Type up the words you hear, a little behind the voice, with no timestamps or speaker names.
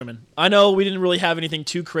Truman. I know we didn't really have anything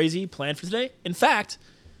too crazy planned for today. In fact,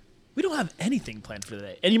 we don't have anything planned for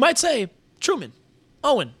today. And you might say, Truman,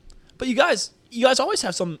 Owen, but you guys always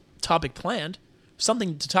have some topic planned,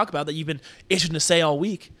 something to talk about that you've been itching to say all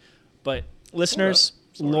week. But listeners,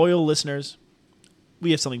 loyal listeners,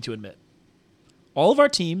 we have something to admit. All of our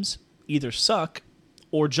teams either suck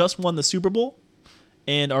or just won the Super Bowl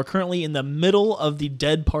and are currently in the middle of the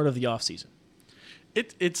dead part of the offseason.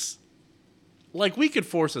 It's like we could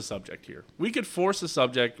force a subject here. We could force a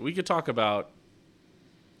subject. We could talk about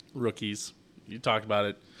rookies. You talked about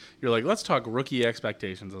it. You're like, let's talk rookie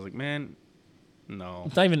expectations. I was like, man, no.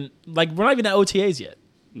 It's not even, like, we're not even at OTAs yet.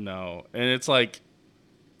 No. And it's like,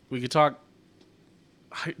 we could talk.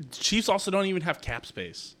 Chiefs also don't even have cap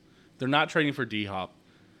space. They're not trading for D-Hop.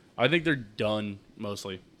 I think they're done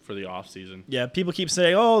mostly for the offseason. Yeah, people keep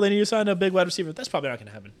saying, oh, they need to sign a big wide receiver. That's probably not going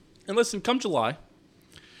to happen. And listen, come July,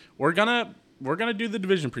 we're gonna do the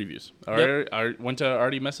division previews. I went to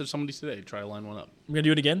already message somebody today to try to line one up. We're gonna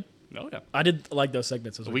do it again. Oh yeah, I did like those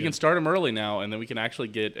segments. We can start them early now, and then we can actually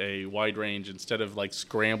get a wide range instead of like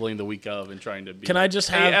scrambling the week of and trying to be. Can I just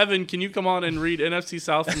hey, have Evan? Can you come on and read NFC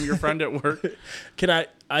South from your friend at work? I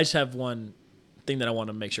just have one thing that I want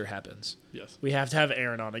to make sure happens. Yes, we have to have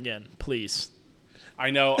Aaron on again, please.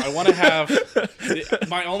 I know. I want to have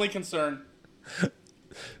my only concern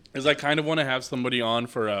is I kind of want to have somebody on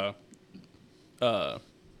for I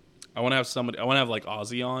want to have like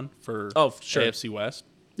Ozzy on for sure. AFC West.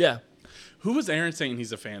 Yeah. Who was Aaron saying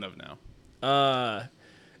he's a fan of now?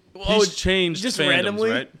 He's changed just fandoms, randomly,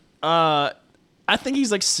 right? I think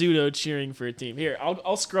he's like pseudo cheering for a team. Here,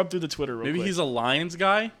 I'll scrub through the Twitter real quick. Maybe he's a Lions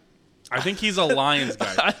guy. I think he's a Lions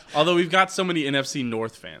guy. Although we've got so many NFC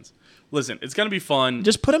North fans. Listen, it's gonna be fun.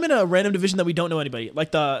 Just put him in a random division that we don't know anybody.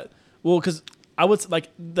 Like because I would like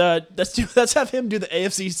let's have him do the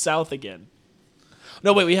AFC South again.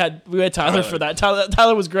 No, wait, we had Tyler for that.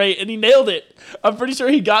 Tyler was great, and he nailed it. I'm pretty sure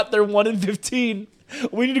he got their 1-15.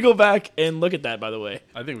 We need to go back and look at that, by the way.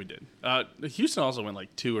 I think we did. Houston also went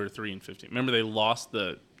like 2 or 3-15. Remember, they lost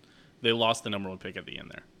the number one pick at the end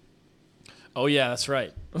there. Oh yeah, that's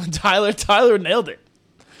right. Tyler nailed it.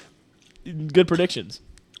 Good predictions.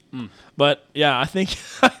 But yeah, I think.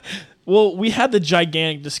 Well, we had the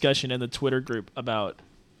gigantic discussion in the Twitter group about.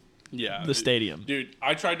 Yeah, the stadium. Dude,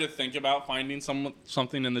 I tried to think about finding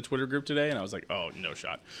something in the Twitter group today, and I was like, oh, no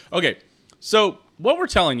shot. Okay, so what we're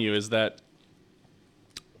telling you is that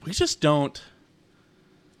we just don't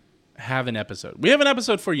have an episode. We have an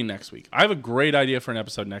episode for you next week. I have a great idea for an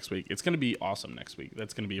episode next week. It's going to be awesome next week.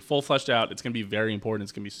 That's going to be full fleshed out. It's going to be very important.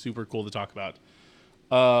 It's going to be super cool to talk about.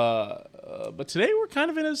 But today we're kind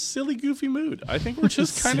of in a silly, goofy mood. I think we're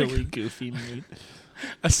just kind of silly, goofy mood.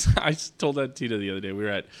 I told that to Tina the other day. We were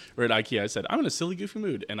at IKEA. I said, I'm in a silly, goofy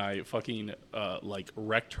mood. And I fucking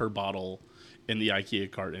wrecked her bottle in the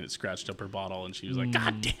IKEA cart, and it scratched up her bottle. And she was like,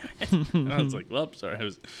 God damn it. And I was like, well, sorry. I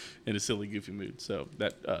was in a silly, goofy mood. So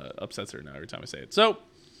that upsets her now every time I say it. So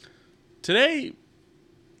today,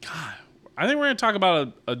 God, I think we're going to talk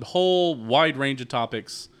about a whole wide range of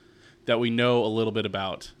topics that we know a little bit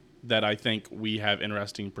about that I think we have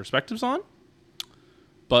interesting perspectives on.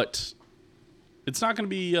 But it's not going to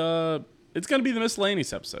be it's going to be the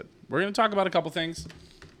miscellaneous episode. We're going to talk about a couple things,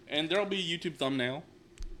 and there will be a YouTube thumbnail,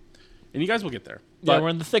 and you guys will get there. Yeah, we're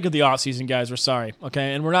in the thick of the offseason, guys. We're sorry,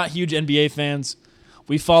 okay? And we're not huge NBA fans.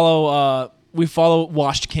 We follow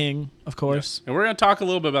Washed King, of course. Yeah. And we're going to talk a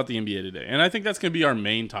little bit about the NBA today, and I think that's going to be our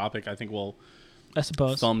main topic. I think we'll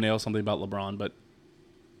thumbnail something about LeBron, but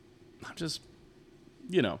I'm just,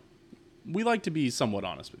 we like to be somewhat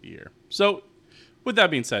honest with you here. So, with that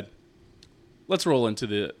being said, let's roll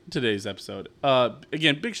into today's episode.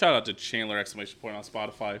 Again, big shout out to Chandler ! On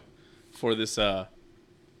Spotify for this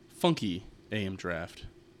funky AM draft.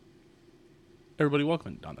 Everybody,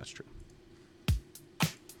 welcome. No, that's true.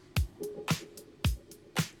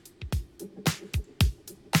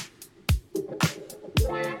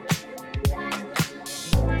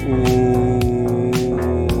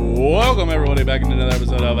 Welcome everybody back into another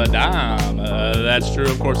episode of Dahm. That's true.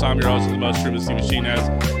 Of course, I'm your host of the most true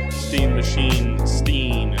Steam Machine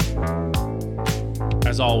Steen.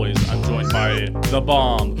 As always, I'm joined by the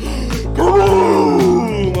bomb,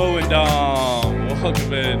 Owen Dahm.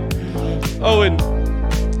 Welcome in, Owen.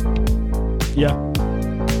 Yeah.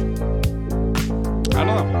 I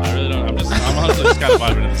don't know. I really don't. I'm honestly just kind of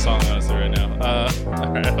vibing to the song honestly right now.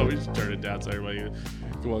 All right, I'll just turn it down so everybody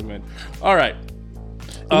can welcome in. All right.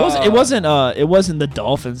 It wasn't the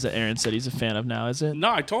Dolphins that Aaron said he's a fan of now, is it?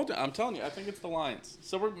 No, I'm telling you, I think it's the Lions.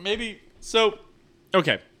 So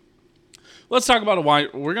okay. let's talk about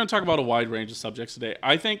we're going to talk about a wide range of subjects today.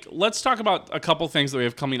 I think let's talk about a couple things that we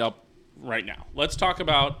have coming up right now. Let's talk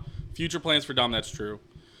about future plans for Dahm. That's true.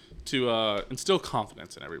 To instill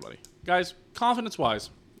confidence in everybody. Guys,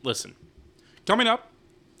 confidence-wise, listen. Coming up,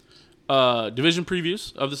 division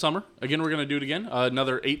previews of the summer. Again, we're going to do it again.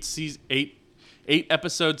 Another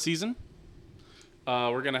 8-episode season.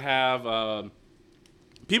 We're going to have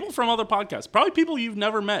people from other podcasts. Probably people you've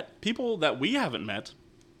never met. People that we haven't met.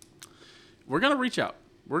 We're going to reach out.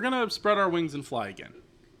 We're going to spread our wings and fly again.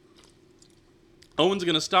 Owen's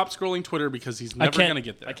going to stop scrolling Twitter because he's never going to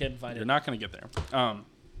get there. I can't find it. You're not going to get there.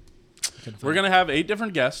 We're going to have 8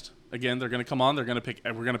 different guests. Again, they're going to come on. We're going to pick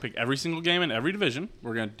every single game in every division.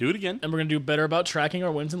 We're going to do it again. And we're going to do better about tracking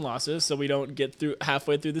our wins and losses so we don't get through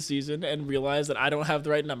halfway through the season and realize that I don't have the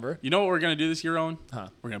right number. You know what we're going to do this year, Owen? Huh.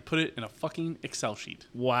 We're going to put it in a fucking Excel sheet.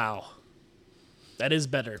 Wow. That is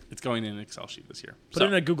better. It's going in an Excel sheet this year. Put it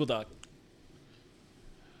in a Google Doc.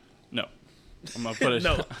 No. I'm going to put it.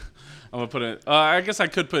 No. I'm going to put it. I guess I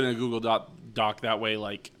could put it in a Google Doc that way,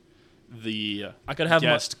 like. The I could have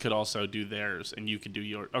guest could also do theirs, and you could do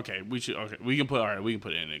your. Okay, we can put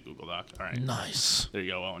it in a Google Doc. All right, nice. There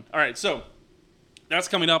you go, Owen. All right, so that's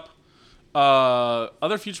coming up.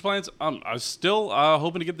 Other future plans. I'm still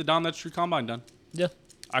hoping to get the Dahm That's True Combine done. Yeah,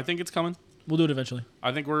 I think it's coming. We'll do it eventually.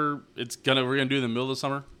 I think we're gonna do it in the middle of the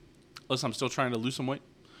summer. Listen, I'm still trying to lose some weight.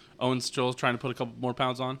 Owen's still trying to put a couple more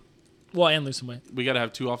pounds on. Well, and lose some weight. We got to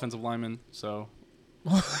have 2 offensive linemen, so.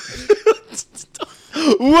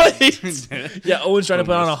 Wait. Yeah, Owen's trying to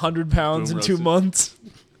put on 100 pounds in 2 months.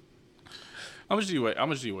 How much do you weigh? How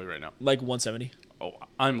much do you weigh right now? Like 170. Oh,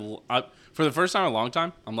 for the first time in a long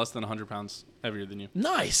time, I'm less than 100 pounds heavier than you.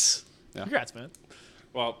 Nice. Yeah. Congrats, man.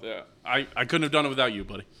 Well, I couldn't have done it without you,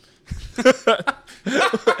 buddy.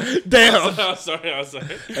 Damn. I was sorry.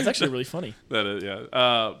 That's actually really funny. That is,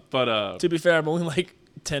 yeah. But to be fair, I'm only like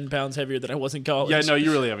 10 pounds heavier than I was in college. Yeah, no,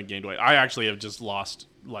 you really haven't gained weight. I actually have just lost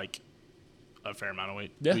like a fair amount of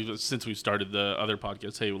weight. Yeah. Since we've started the other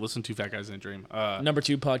podcast. Hey, listen to Fat Guys in a Dream. Number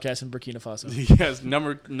 2 podcast in Burkina Faso. Yes,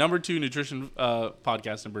 number 2 nutrition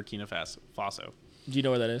podcast in Burkina Faso. Do you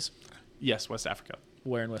know where that is? Yes, West Africa.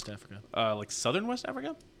 Where in West Africa? Like southern West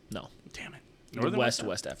Africa? No. Damn it. Northern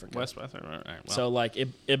West Africa. West Africa. All right, well. So like it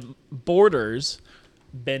borders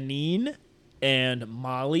Benin and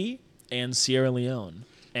Mali and Sierra Leone.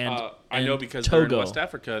 And I know because Togo. they're in West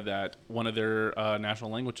Africa that one of their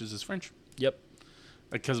national languages is French. Yep.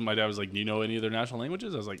 Because my dad was like, "Do you know any of their national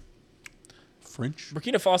languages?" I was like, "French."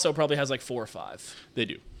 Burkina Faso probably has like 4 or 5. They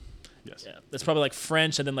do. Yes. Yeah. That's probably like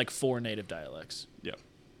French and then like 4 native dialects. Yeah.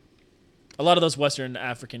 A lot of those Western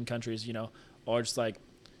African countries, are just like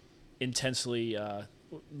intensely.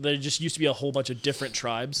 There just used to be a whole bunch of different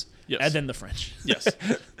tribes, Yes. and then the French. Yes.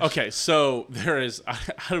 Okay, so there is.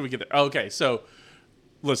 How do we get there? Okay, so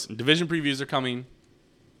listen, division previews are coming.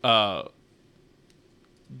 Dahm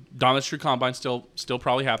That's True Combine still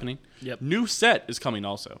probably happening. Yep. New set is coming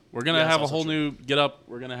also. We're gonna Yeah, that's have a also whole true. new get up.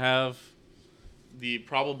 We're gonna have the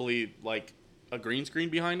probably like a green screen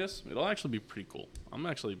behind us. It'll actually be pretty cool. I'm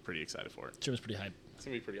actually pretty excited for it. Jim's pretty hype. It's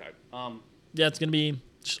gonna be pretty hype. Yeah, it's gonna be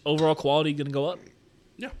just overall quality gonna go up.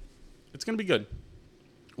 Yeah, it's gonna be good.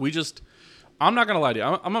 I'm not gonna lie to you.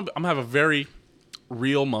 I'm gonna have a very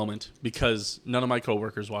real moment because none of my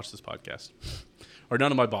coworkers watch this podcast, or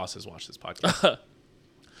none of my bosses watch this podcast.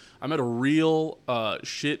 I'm at a real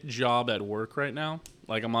shit job at work right now.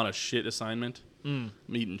 Like I'm on a shit assignment. I'm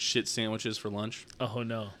eating shit sandwiches for lunch. Oh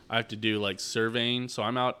no. I have to do like surveying, so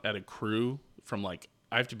I'm out at a crew from like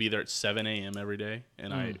I have to be there at 7 a.m. every day,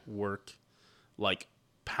 and I work like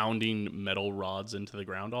pounding metal rods into the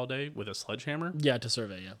ground all day with a sledgehammer. Yeah, to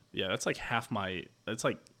survey. Yeah. Yeah, that's like half my. That's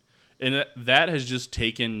like, and that has just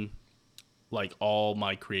taken like all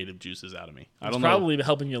my creative juices out of me. I don't know. Probably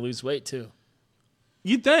helping you lose weight too.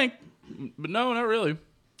 You'd think, but no, not really.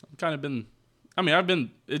 I've kind of been. I mean, I've been.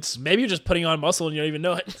 It's Maybe you're just putting on muscle and you don't even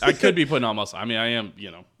know it. I could be putting on muscle. I mean, I am.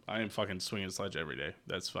 I am fucking swinging a sledge every day.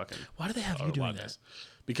 That's fucking. Why do they have you doing that?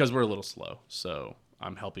 Because we're a little slow, so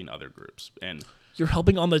I'm helping other groups, and You're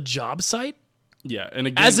helping on the job site yeah, and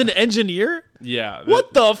again, as an engineer. yeah,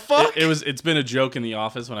 What the fuck? It's been a joke in the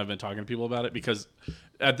office when I've been talking to people about it because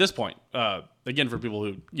at this point, again, for people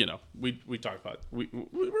who we talk about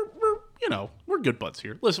we're good buds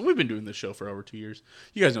here. Listen, we've been doing this show for over 2 years.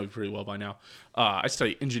 You guys know me pretty well by now. I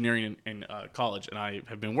study engineering in college, and I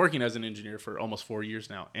have been working as an engineer for almost 4 years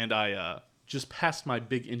now. And I just passed my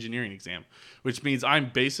big engineering exam, which means I'm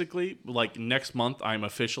basically like next month I'm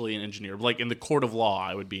officially an engineer. Like in the court of law,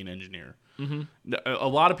 I would be an engineer. Mm-hmm. A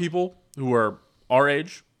lot of people who are our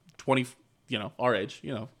age, 20, our age,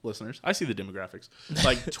 listeners. I see the demographics.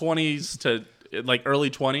 Like 20s to like early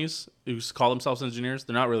 20s who call themselves engineers.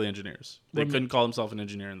 They're not really engineers. They couldn't call themselves an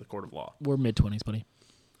engineer in the court of law. We're mid-20s, buddy.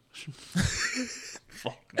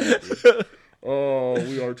 Fuck. Dude. Oh,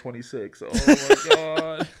 we are 26. Oh my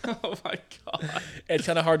god. Oh my god. It's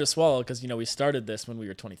kind of hard to swallow because we started this when we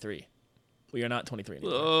were 23. We are not 23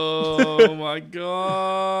 anymore. Oh my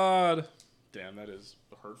god. Damn, that is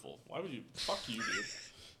hurtful. Why would you? Fuck you, dude.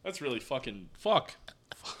 That's really fucking fuck.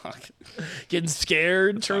 Getting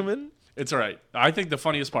scared, Truman. It's all right. I think the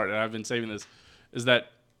funniest part, and I've been saving this, is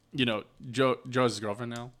that Joe has his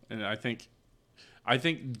girlfriend now, and I think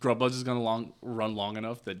Grubbuds is gonna run long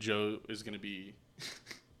enough that Joe is gonna be.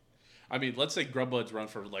 I mean, let's say Grubbuds run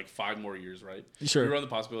for like 5 more years, right? Sure. We run the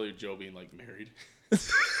possibility of Joe being like married.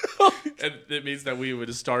 And it means that we would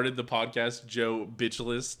have started the podcast Joe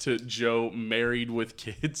Bitchless to Joe married with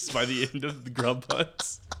kids by the end of the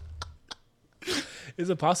Grubbuds. Is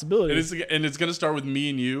a possibility. And it's going to start with me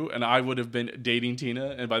and you, and I would have been dating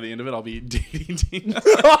Tina, and by the end of it, I'll be dating Tina.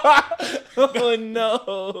 Oh,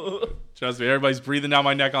 no. Trust me, everybody's breathing down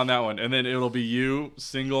my neck on that one. And then it'll be you,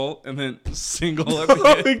 single, and then single at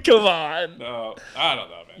the end. Come on. No, I don't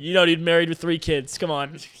know, man. You don't need married with 3 kids. Come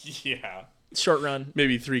on. Yeah. Short run.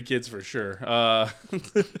 Maybe 3 kids for sure.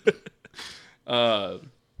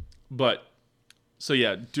 But, so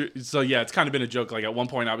yeah, it's kind of been a joke. Like, at one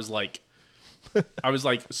point, I was like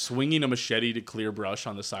swinging a machete to clear brush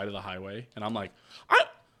on the side of the highway, and I'm like, I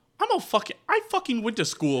fucking went to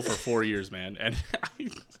school for 4 years, man, and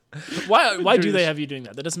why do they have you doing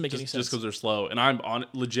that? That doesn't make any sense. Just because they're slow, and I'm on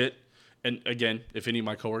legit. And again, if any of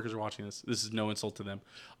my coworkers are watching this is no insult to them.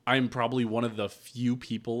 I'm probably one of the few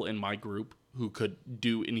people in my group who could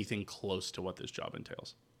do anything close to what this job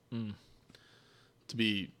entails. To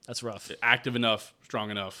be that's rough. Active enough,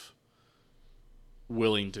 strong enough,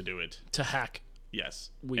 willing to do it. To hack.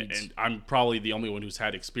 Yes. Weeds. And I'm probably the only one who's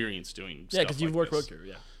had experience doing stuff. Yeah, because you've worked this. road crew,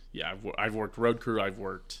 yeah. Yeah, I've worked road crew.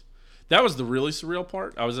 That was the really surreal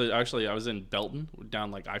part. I was in Belton,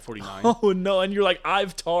 down like I-49. Oh no! And you're like,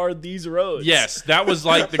 I've tarred these roads. Yes, that was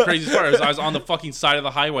like the craziest part. I was on the fucking side of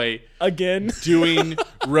the highway again doing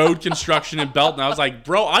road construction in Belton. I was like,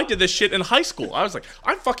 bro, I did this shit in high school. I was like,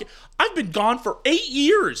 I've been gone for 8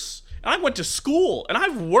 years. And I went to school, and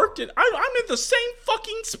I've worked I'm in the same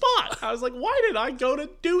fucking spot. I was like, why did I go to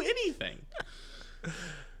do anything?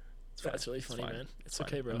 That's really funny, man. It's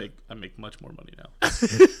okay, bro. I make much more money now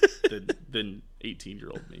than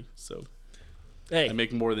 18-year-old me. So, hey, I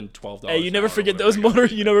make more than $12. Hey, you never forget those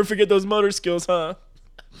motor skills, huh?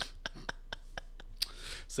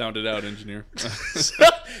 Sound it out, engineer.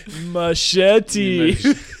 Machete.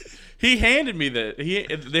 They handed me the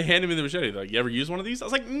machete. They're like, you ever use one of these? I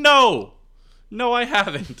was like, no, I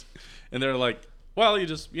haven't. And they're like, well, you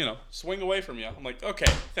just swing away from you. I'm like,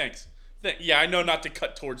 okay, thanks. Yeah, I know not to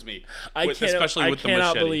cut towards me. Especially with the machete.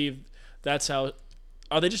 I cannot believe that's how.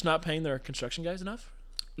 Are they just not paying their construction guys enough?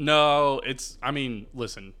 No,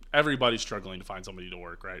 listen, everybody's struggling to find somebody to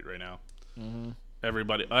work right now. Mm-hmm.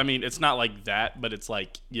 Everybody. I mean, it's not like that, but it's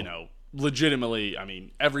like,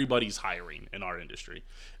 legitimately, everybody's hiring in our industry.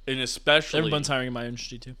 And especially everyone's hiring in my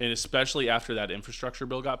industry too. And especially after that infrastructure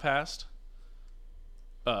bill got passed.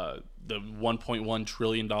 The $1.1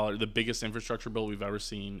 trillion, the biggest infrastructure bill we've ever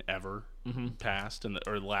seen passed in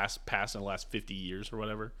the last 50 years or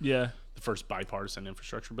whatever. Yeah. The first bipartisan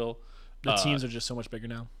infrastructure bill. The teams are just so much bigger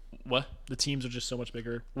now. What? The teams are just so much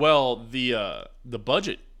bigger. Well, the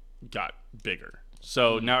budget got bigger.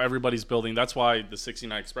 So now everybody's building. That's why the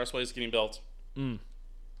 69 Expressway is getting built.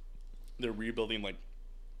 They're rebuilding like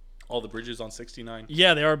all the bridges on 69.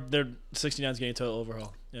 Yeah, they are. 69's getting a total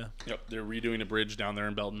overhaul. Yeah. Yep. They're redoing a bridge down there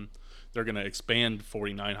in Belton. They're going to expand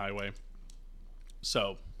 49 Highway.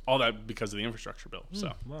 So all that because of the infrastructure bill.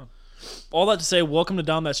 So wow. All that to say, welcome to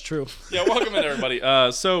Dahm. That's true. Yeah, welcome in everybody.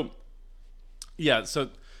 So that's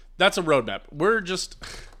a roadmap.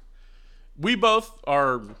 We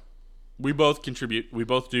both contribute. We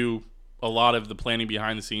both do a lot of the planning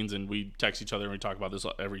behind the scenes, and we text each other and we talk about this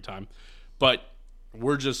every time. But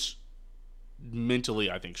we're just mentally,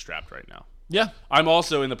 I think, strapped right now. Yeah. I'm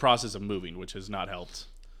also in the process of moving, which has not helped.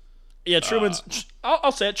 Yeah,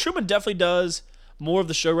 I'll say it. Truman definitely does more of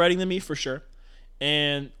the show writing than me, for sure.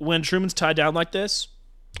 And when Truman's tied down like this,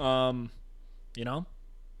 sometimes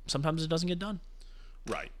it doesn't get done.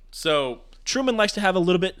 Right. So Truman likes to have a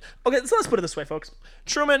little bit. Okay, so let's put it this way, folks.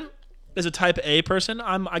 Truman is a type A person.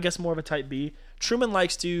 I'm, I guess, more of a type B. Truman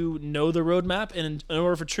likes to know the roadmap, and in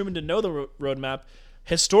order for Truman to know the roadmap,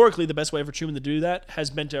 historically, the best way for Truman to do that has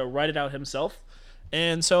been to write it out himself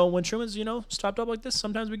And so when Truman's, stopped up like this,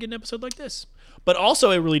 sometimes we get an episode like this. But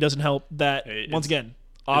also, it really doesn't help that, once again,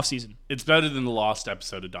 off season. It's better than the lost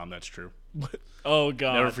episode of Dahm, that's true. Oh,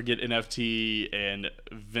 God. Never forget NFT and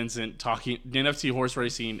Vincent talking, NFT horse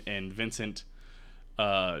racing and Vincent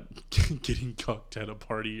getting cooked at a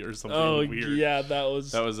party or something weird. Yeah, that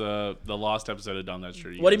was the lost episode of Dahm, that's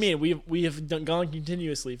true. What do you mean? We have gone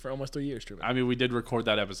continuously for almost 3 years, Truman. I mean, we did record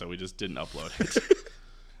that episode. We just didn't upload it.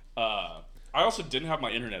 I also didn't have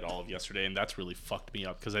my internet all of yesterday, and that's really fucked me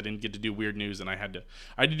up because I didn't get to do weird news, and I had to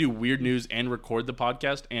do weird news and record the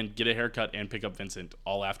podcast and get a haircut and pick up Vincent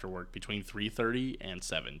all after work between 3:30 and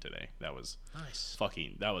 7 today. That was nice.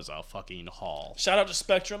 That was a fucking haul. Shout out to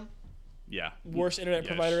Spectrum. Yeah. Worst internet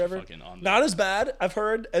provider ever. Not as bad, I've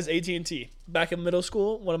heard, as AT&T. Back in middle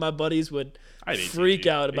school, one of my buddies would freak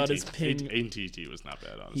out about his ping. AT&T was not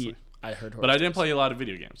bad, honestly. I heard. But I didn't play a lot of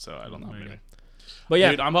video games, so I don't know. Maybe. But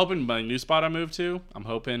yeah, dude, I'm hoping my new spot I moved to. I'm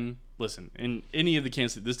hoping. Listen, in any of the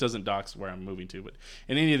Kansas City, this doesn't dox where I'm moving to, but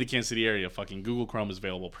in any of the Kansas City area, fucking Google Chrome is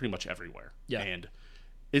available pretty much everywhere. Yeah, and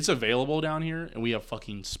it's available down here, and we have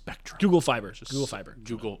fucking Spectrum. Google Fiber. Google Fiber.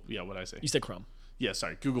 Google. Yeah, what I say? You said Chrome. Yeah,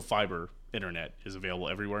 sorry. Google Fiber internet is available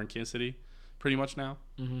everywhere in Kansas City, pretty much now.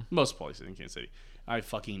 Mm-hmm. Most places in Kansas City. I have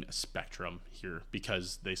fucking Spectrum here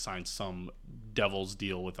because they signed some devil's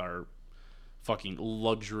deal with our fucking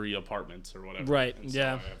luxury apartments or whatever. Right, and so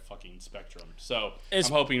yeah. I have fucking Spectrum. So I'm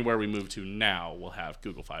hoping where we move to now we'll have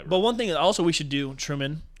Google Fiber. But one thing that also we should do,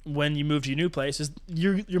 Truman, when you move to your new place is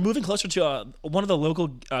you're moving closer to one of the local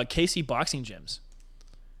KC boxing gyms.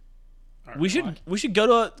 Right, we should go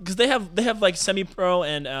to because they have like semi-pro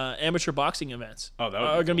and amateur boxing events. Oh, that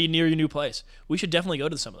are going to be near your new place. We should definitely go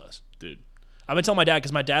to some of those. Dude. I've been telling my dad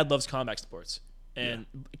because my dad loves combat sports. And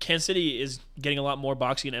Kansas City is getting a lot more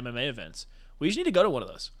boxing and MMA events. We just need to go to one of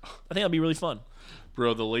those. I think that'd be really fun.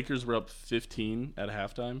 Bro, the Lakers were up 15 at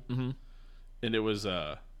halftime, and it was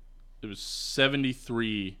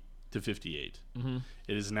 73-58. Mm-hmm.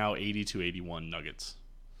 It is now 80-81 Nuggets.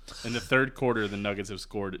 In the third quarter, the Nuggets have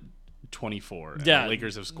scored 24. And the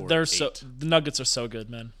Lakers have scored 8. The Nuggets are so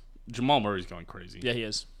good, man. Jamal Murray's going crazy. Yeah, he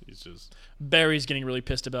is. He's just Barry's getting really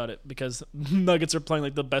pissed about it because Nuggets are playing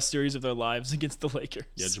like the best series of their lives against the Lakers.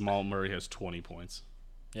 Yeah, Jamal Murray has 20 points.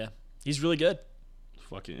 Yeah. He's really good.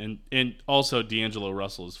 Fucking and also D'Angelo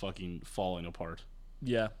Russell is fucking falling apart.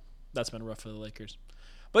 Yeah, that's been rough for the Lakers.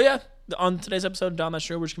 But yeah, on today's episode of Dahm, Not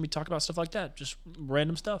Sure, we're just gonna be talking about stuff like that, just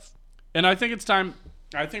random stuff. And I think it's time.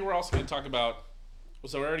 I think we're also gonna talk about.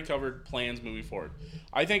 So we already covered plans moving forward.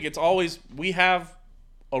 I think it's always we have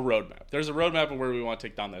a roadmap. There's a roadmap of where we want to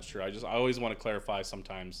take Dahm, That's True. I always want to clarify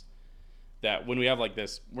sometimes that when we have like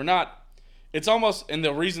this, we're not. It's almost, and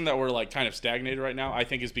the reason that we're like kind of stagnated right now, I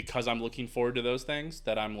think, is because I'm looking forward to those things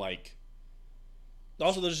that I'm like.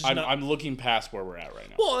 Also, there's just I'm looking past where we're at right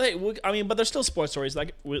now. Well, hey, I mean, but there's still sports stories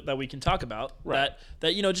like that we can talk about that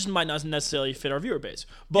just might not necessarily fit our viewer base.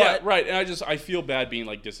 But yeah, right. And I feel bad being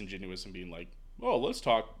like disingenuous and being like, oh, let's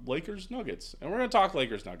talk Lakers Nuggets, and we're gonna talk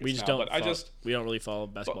Lakers Nuggets. We just now, don't. But we don't really follow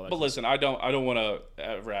basketball. But listen, I don't want to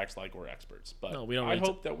ever act like we're experts. But no, we don't. I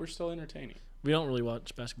hope that we're still entertaining. We don't really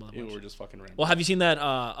watch basketball that much. We're just fucking random. Well, have you seen that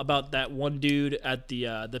about that one dude at the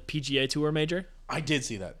PGA Tour major? I did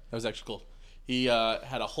see that. That was actually cool. He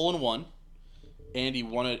had a hole-in-one, and he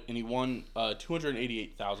won it. And he won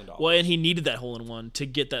 $288,000. Well, and he needed that hole-in-one to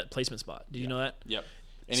get that placement spot. Did you know that? Yep.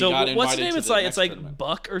 And so he got what's his name? It's like tournament.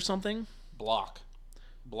 Buck or something. Block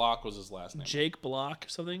was his last name. Jake Block or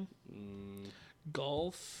something.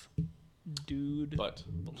 Golf dude. But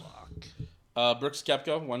Block. Brooks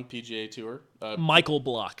Koepka won PGA Tour. Michael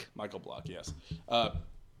Block, yes.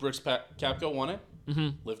 Brooks Koepka won it. Mm-hmm.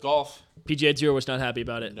 Live Golf. PGA Tour was not happy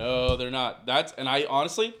about it. No, they're not. And I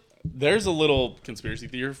honestly, there's a little conspiracy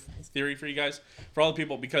theory for you guys, for all the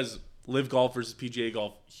people, because Live Golf versus PGA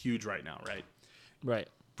Golf, huge right now, right? Right.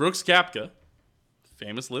 Brooks Koepka,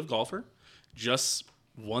 famous Live golfer, just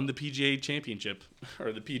won the PGA Championship,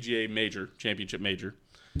 or the PGA Championship Major.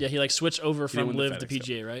 Yeah, he like switched over from Live to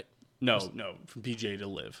PGA, right? No, from PGA to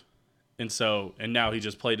Live. And now he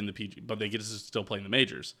just played in the PGA, but they get to still play in the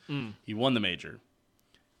majors. He won the major.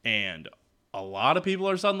 And a lot of people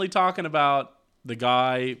are suddenly talking about the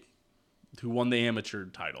guy who won the amateur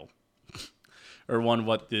title. Or won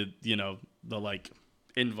what the like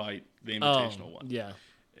invite, the invitational one. Yeah.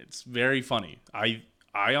 It's very funny. I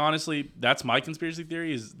honestly, that's my conspiracy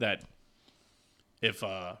theory, is that if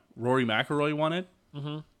Rory McIlroy won it,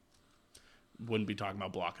 wouldn't be talking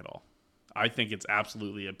about Block at all. I think it's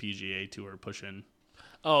absolutely a PGA Tour push-in.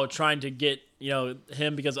 Oh, trying to get,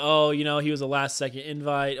 him because, he was a last-second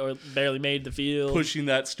invite or barely made the field. Pushing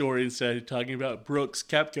that story instead of talking about Brooks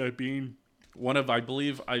Koepka being I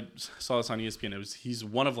believe I saw this on ESPN. He's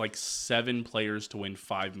one of like 7 players to win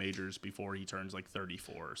 5 majors before he turns like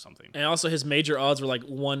 34 or something. And also his major odds were like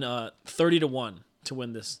 30 to 1 to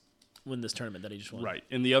win this tournament that he just won. Right.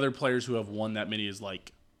 And the other players who have won that many is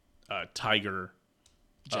like Tiger,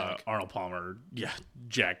 Jack. Arnold Palmer,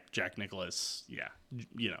 Jack Nicklaus,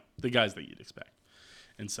 the guys that you'd expect.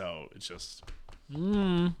 And so it's just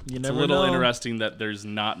it's a little interesting that there's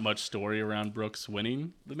not much story around Brooks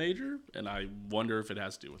winning the major, and I wonder if it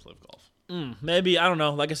has to do with Live Golf. Maybe, I don't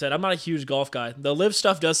know. Like I said, I'm not a huge golf guy. The live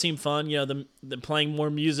stuff does seem fun. The playing more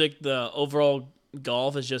music, the overall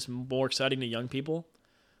golf is just more exciting to young people.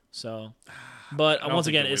 So, but once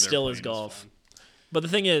again, it still is golf. But the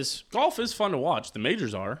thing is, golf is fun to watch. The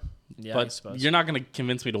majors are. Yeah, but I suppose. You're not going to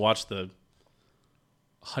convince me to watch the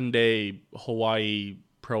Hyundai Hawaii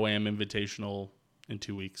Pro-Am Invitational in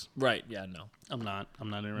 2 weeks. Right. Yeah, no. I'm not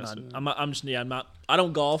interested. I'm not. I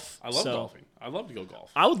don't golf. I love golfing. I love to go golf.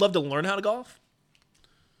 I would love to learn how to golf,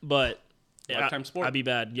 but lifetime sport. I'd be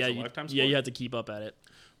bad. Yeah, lifetime sport. Yeah, you have to keep up at it.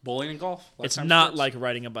 Bowling and golf. It's not like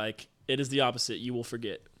riding a bike. It is the opposite. You will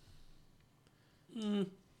forget. You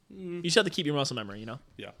just have to keep your muscle memory,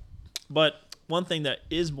 Yeah. But one thing that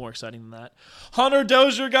is more exciting than that, Hunter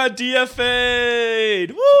Dozier got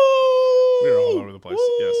DFA'd. Woo! We're all over the place.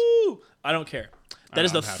 Woo! Yes. I don't care. That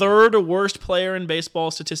is the I'm happy. third worst player in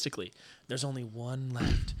baseball statistically. There's only one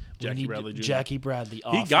left. Jackie Bradley Jr. Jackie Bradley.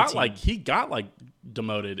 He got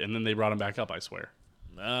demoted, and then they brought him back up, I swear.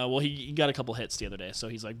 Well, he got a couple hits the other day, so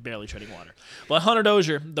he's like barely treading water. But Hunter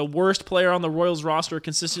Dozier, the worst player on the Royals roster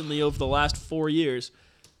consistently over the last 5 years.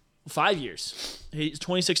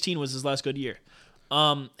 2016 was his last good year.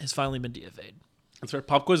 Has finally been DFA'd. That's right.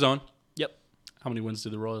 Pop quiz on. Yep. How many wins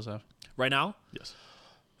do the Royals have? Right now? Yes.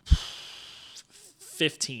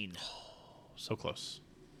 15. So close.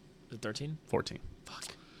 Is it 13? 14. Fuck.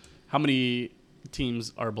 How many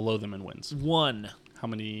teams are below them in wins? 1. How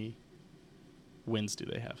many wins do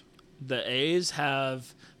they have? The A's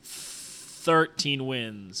have 13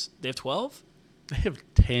 wins. They have 12? They have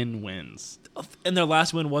 10 wins. And their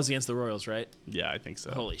last win was against the Royals, right? Yeah, I think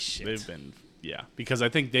so. Holy shit. They've been, because I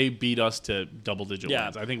think they beat us to double-digit Yeah.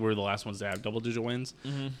 wins. I think we were the last ones to have double-digit wins.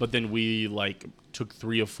 Mm-hmm. But then we, took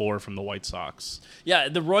 3 of 4 from the White Sox. Yeah,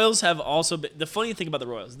 the Royals have also been... The funny thing about the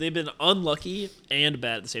Royals, they've been unlucky and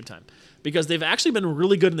bad at the same time. Because they've actually been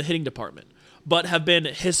really good in the hitting department, but have been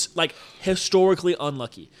historically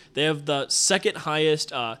unlucky. They have the second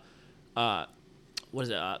highest... bat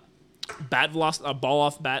velocity, ball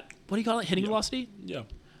off bat. What do you call it? Hitting velocity? Yeah.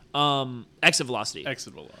 Exit velocity.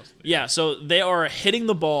 Exit velocity. Yeah, so they are hitting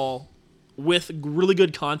the ball with really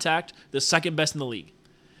good contact, the second best in the league,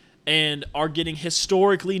 and are getting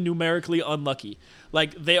historically numerically unlucky.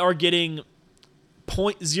 They are getting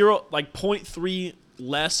 0.3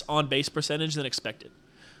 less on base percentage than expected.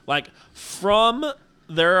 From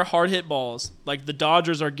their hard hit balls, the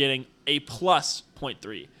Dodgers are getting a plus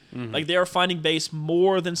 0.3. Mm-hmm. They are finding base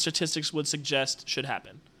more than statistics would suggest should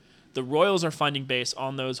happen. The Royals are finding base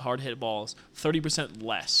on those hard hit balls 30%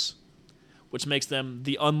 less, which makes them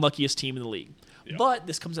the unluckiest team in the league. Yeah. But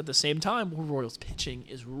this comes at the same time where Royals pitching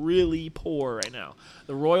is really poor right now.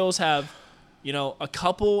 The Royals have, a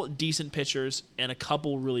couple decent pitchers and a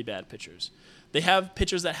couple really bad pitchers. They have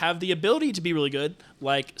pitchers that have the ability to be really good,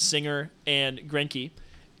 like Singer and Greinke,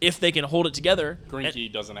 if they can hold it together.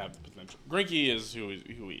 Greinke doesn't have the potential. Greinke is who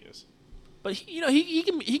he is. But he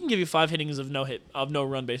can give you 5 innings of no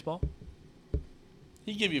run baseball.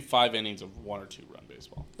 He give you 5 innings of 1 or 2 run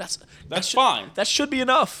baseball. That's fine. That should be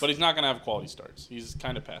enough. But he's not going to have quality starts. He's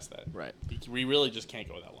kind of past that. Right. We really just can't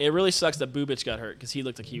go that long. It really sucks that Bubic got hurt because he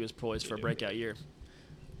looked like he was poised for a breakout year.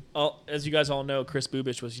 As you guys all know, Chris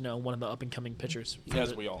Bubic was one of the up and coming pitchers.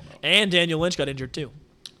 As we all know. And Daniel Lynch got injured too.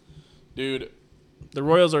 Dude. The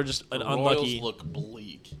Royals are just unlucky. Royals look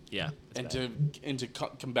bleak. Yeah. And to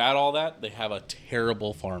combat all that, they have a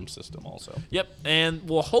terrible farm system also. Yep. And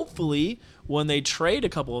hopefully when they trade a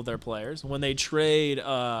couple of their players, when they trade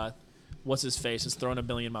what's his face is throwing 1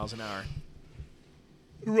 billion miles an hour.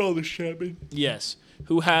 Aroldis Chapman. Yes.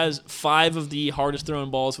 Who has 5 of the hardest thrown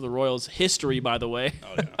balls for the Royals history, by the way.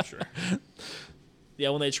 Oh yeah, sure. Yeah,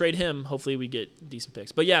 when they trade him, hopefully we get decent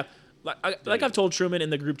picks. But yeah, I've told Truman in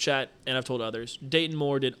the group chat, and I've told others, Dayton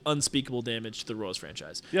Moore did unspeakable damage to the Royals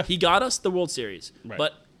franchise. Yeah. He got us the World Series, right.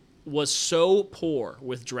 But was so poor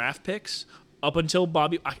with draft picks up until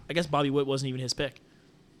I guess Bobby Witt wasn't even his pick.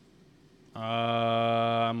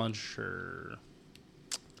 I'm unsure.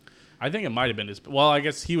 I think it might have been his. Well, I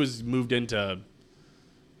guess he was moved into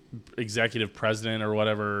executive president or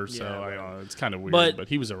whatever, so Yeah, I right. don't know, it's kind of weird, But- but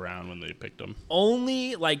he was around when they picked him.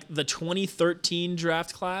 Only the 2013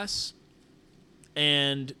 draft class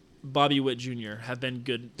and Bobby Witt Jr. have been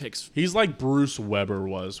good picks. He's like Bruce Weber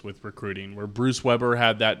was with recruiting, where Bruce Weber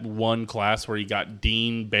had that one class where he got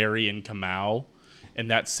Dean, Barry, and Kamau,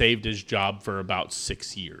 and that saved his job for about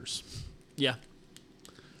 6 years. Yeah.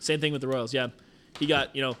 Same thing with the Royals, yeah. He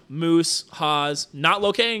got, Moose, Haas, not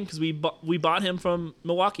Locaine, because we bought him from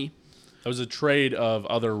Milwaukee. That was a trade of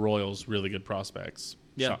other Royals' really good prospects.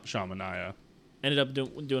 Yeah. Sean Manaea. Ended up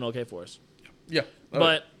doing okay for us. Yeah.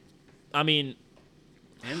 But, I mean...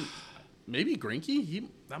 And maybe Greinke?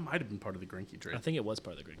 That might have been part of the Greinke trade. I think it was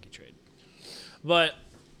part of the Greinke trade. But,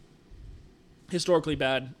 historically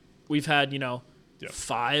bad. We've had,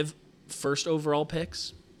 5 first overall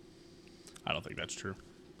picks. I don't think that's true.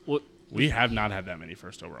 What? We have not had that many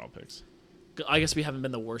first overall picks. I guess we haven't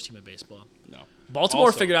been the worst team in baseball. No.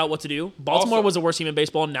 Baltimore figured out what to do. Baltimore was the worst team in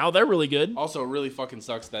baseball. Now they're really good. Also, it really fucking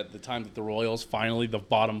sucks that the time that the Royals the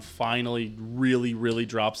bottom finally really, really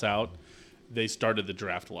drops out, they started the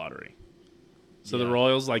draft lottery. So the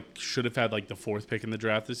Royals should have had the 4th pick in the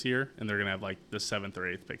draft this year, and they're gonna have the 7th or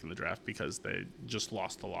 8th pick in the draft because they just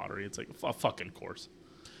lost the lottery. It's a fucking course.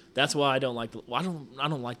 That's why I don't like I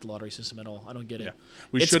don't like the lottery system at all. I don't get it. Yeah.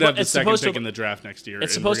 We should have the 2nd pick in the draft next year, and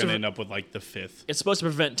we're going to end up with the 5th. It's supposed to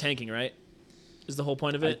prevent tanking, right? Is the whole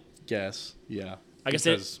point of it? I guess, yeah. I guess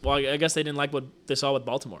they didn't like what they saw with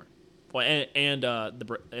Baltimore, and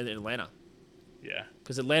Atlanta. Yeah.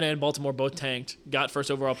 Because Atlanta and Baltimore both tanked, got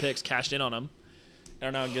first overall picks, cashed in on them,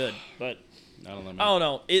 and are now good. But I don't know. Man. I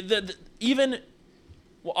don't know.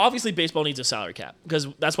 Well, obviously, baseball needs a salary cap because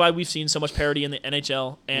that's why we've seen so much parity in the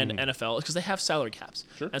NHL and NFL. It's because they have salary caps.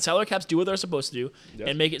 Sure. And salary caps do what they're supposed to do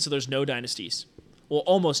and make it so there's no dynasties. Well,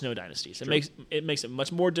 almost no dynasties. Sure. It makes it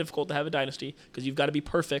much more difficult to have a dynasty because you've got to be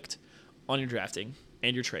perfect on your drafting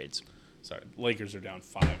and your trades. Sorry, Lakers are down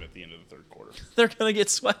 5 at the end of the 3rd quarter. They're gonna get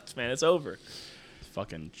swept, man. It's over.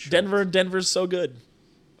 Fucking choked. Denver's so good.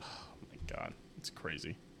 Oh my god, it's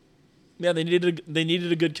crazy. Yeah, they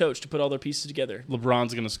needed a good coach to put all their pieces together.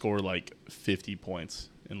 LeBron's going to score 50 points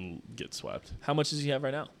and get swept. How much does he have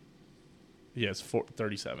right now? He has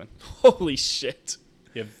 37. Holy shit.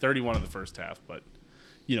 He had 31 in the first half, but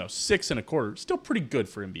 6 and a quarter, still pretty good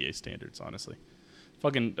for NBA standards, honestly.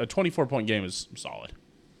 Fucking a 24-point game is solid.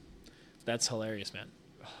 That's hilarious, man.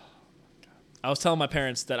 I was telling my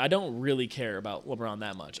parents that I don't really care about LeBron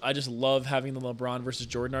that much. I just love having the LeBron versus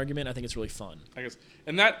Jordan argument. I think it's really fun. I guess,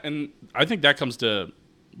 and I think that comes to.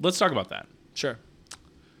 Let's talk about that. Sure.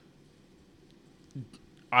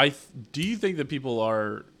 Do you think that people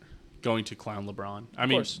are going to clown LeBron? I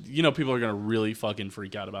mean, people are going to really fucking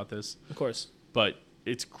freak out about this. Of course. But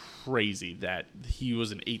it's crazy that he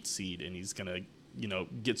was an 8 seed and he's going to,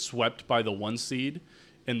 get swept by the 1 seed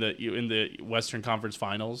in the Western Conference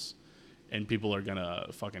Finals. And people are going to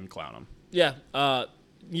fucking clown him. Yeah.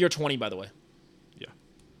 Year 20, by the way. Yeah.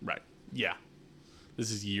 Right. Yeah.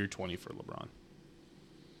 This is year 20 for LeBron.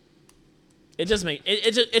 It just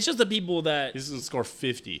it's just the people that... He's going to score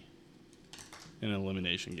 50 in an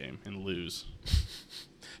elimination game and lose.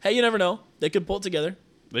 Hey, you never know. They could pull it together.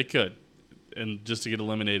 They could. And just to get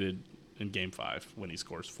eliminated in Game 5 when he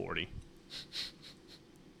scores 40.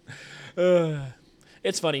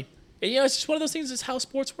 It's funny. It's just one of those things. It's how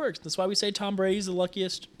sports works. That's why we say Tom Brady's the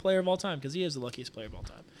luckiest player of all time, because he is the luckiest player of all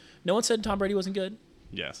time. No one said Tom Brady wasn't good.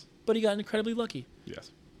 Yes. But he got incredibly lucky. Yes.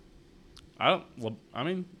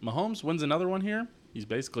 Mahomes wins another one here. He's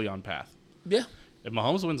basically on path. Yeah. If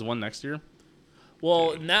Mahomes wins one next year.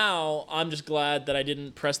 Well, now I'm just glad that I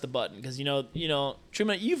didn't press the button because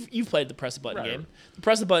Truman, you've played the press the button game. The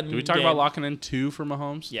press the button. Did we talk about locking in 2 for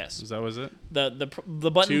Mahomes? Yes. Is that was it? The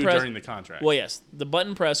button 2 press during the contract. Well, yes. The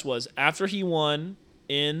button press was after he won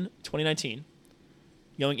in 2019,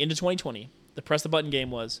 going into 2020. The press the button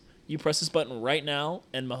game was you press this button right now,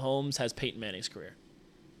 and Mahomes has Peyton Manning's career.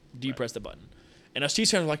 Do you press the button? And us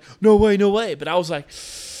Chiefs fans were like, no way. But I was like,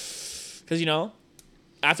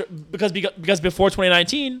 because because before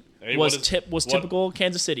 2019 was typical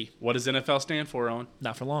Kansas City. What does NFL stand for, Owen?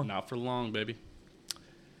 Not for long. Not for long, baby.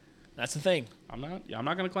 That's the thing. I'm not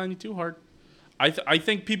going to clown you too hard. I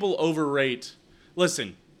think people overrate.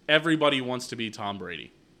 Listen, everybody wants to be Tom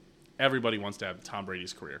Brady. Everybody wants to have Tom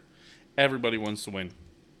Brady's career. Everybody wants to win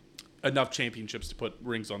enough championships to put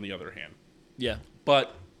rings on the other hand. Yeah.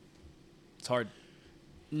 But it's hard.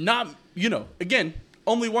 Not, again,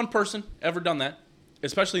 only one person ever done that,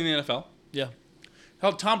 especially in the NFL. Yeah.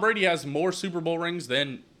 Hell, Tom Brady has more Super Bowl rings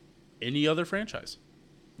than any other franchise.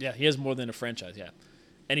 Yeah, he has more than a franchise, yeah.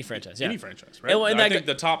 Any franchise, yeah. Any franchise, right? I think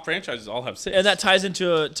the top franchises all have 6. And that ties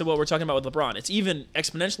into to what we're talking about with LeBron. It's even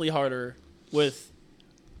exponentially harder with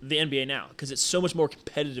the NBA now because it's so much more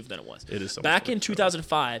competitive than it was. It is so Back much more in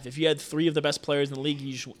 2005, if you had 3 of the best players in the league,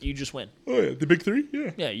 you just win. Oh yeah, the big 3.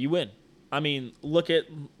 Yeah. Yeah, you win. I mean, look at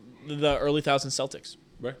the early thousands Celtics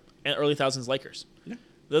Right. and early thousands Lakers. Yeah.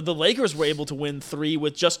 The Lakers were able to win 3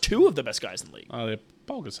 with just 2 of the best guys in the league.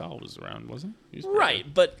 Paul Gasol was around, wasn't he? He was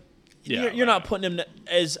Right, but Yeah, you're not right. putting him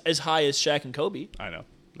as high as Shaq and Kobe. I know.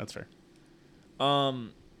 That's fair.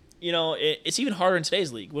 It's even harder in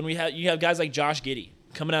today's league when you have guys like Josh Giddey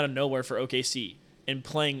coming out of nowhere for OKC and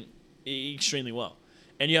playing extremely well,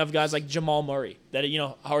 and you have guys like Jamal Murray that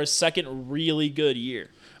our second really good year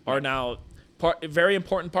are now a very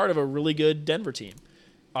important part of a really good Denver team.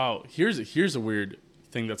 Oh, here's a weird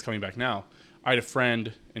thing that's coming back now. I had a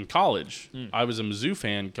friend in college. I was a Mizzou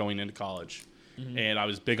fan going into college, and I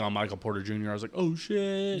was big on Michael Porter Jr. I was like, oh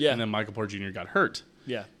shit, Yeah. And then Michael Porter Jr. got hurt.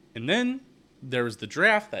 Yeah, And then there was the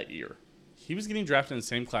draft that year. He was getting drafted in the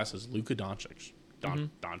same class as Luka Doncic.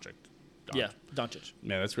 Doncic. yeah, Doncic.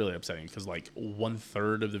 Man, that's really upsetting because like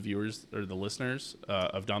 1/3 of the viewers or the listeners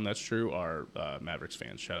of Dahm That's True are Mavericks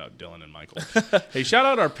fans. Shout out Dylan and Michael. Hey, shout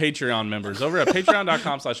out our Patreon members over at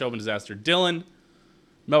patreon.com/opendisaster. Dylan,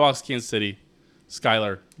 Mailbox Kansas City,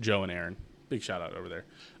 Skylar, Joe, and Aaron. Big shout out over there.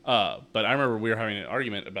 But I remember we were having an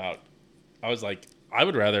argument about, I was like, I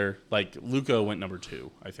would rather, like, Luka went number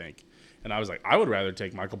 2, I think. And I was like, I would rather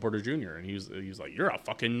take Michael Porter Jr. And he was like, you're a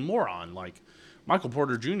fucking moron. Like, Michael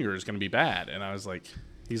Porter Jr. is going to be bad. And I was like,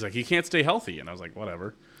 he's like, he can't stay healthy. And I was like,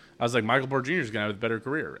 whatever. I was like, Michael Porter Jr. is going to have a better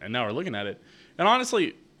career. And now we're looking at it. And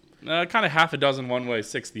honestly, kind of half a dozen one way,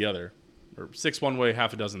 6 the other. Or 6 one way,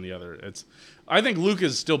 half a dozen the other. I think Luka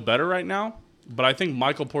is still better right now. But I think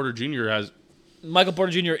Michael Porter Jr. Michael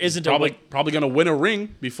Porter Jr. isn't probably going to win a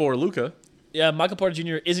ring before Luka. Yeah, Michael Porter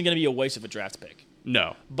Jr. isn't going to be a waste of a draft pick.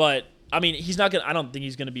 No. But I mean, he's not going. I don't think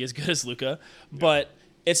he's going to be as good as Luka. But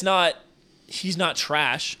it's not. He's not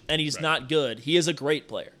trash, and he's not good. He is a great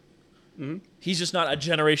player. Mm-hmm. He's just not a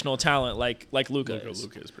generational talent like Luka is.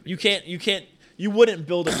 Luka is pretty good. You wouldn't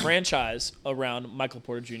build a franchise around Michael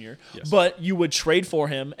Porter Jr. Yes. But you would trade for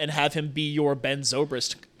him and have him be your Ben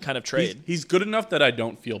Zobrist kind of trade. He's good enough that I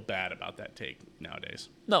don't feel bad about that take nowadays.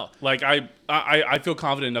 No. Like I feel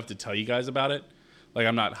confident enough to tell you guys about it. Like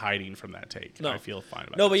I'm not hiding from that take. No. I feel fine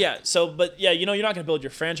about it. No, but yeah. You're not going to build your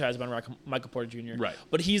franchise around Michael Porter Jr. Right.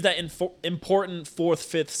 But he's that important 4th,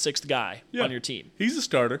 5th, 6th guy on your team. He's a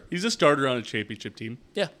starter. He's a starter on a championship team.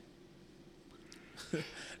 Yeah.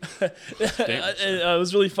 It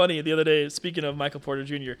was really funny the other day. Speaking of Michael Porter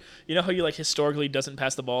Jr., you know how he historically doesn't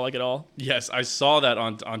pass the ball at all. Yes, I saw that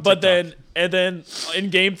on TikTok. But then in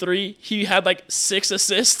Game 3, he had 6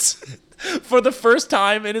 assists for the first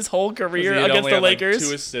time in his whole career against the Lakers.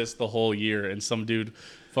 2 assists the whole year, and some dude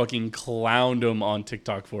fucking clowned him on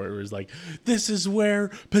TikTok for it. It was like, this is where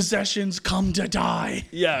possessions come to die.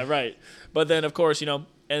 Yeah, right. But then of course,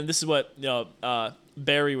 and this is what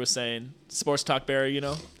Barry was saying, Sports Talk Barry,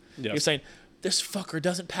 Yes. You're saying, this fucker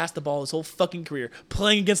doesn't pass the ball his whole fucking career.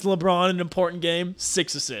 Playing against LeBron in an important game,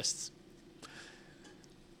 6 assists.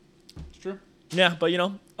 It's true. Yeah, but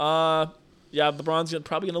LeBron's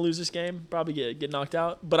probably going to lose this game, probably get knocked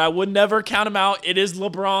out. But I would never count him out. It is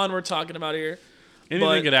LeBron we're talking about here.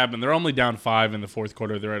 Anything could happen. They're only down 5 in the 4th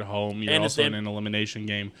quarter. They're at home. You're And also in an elimination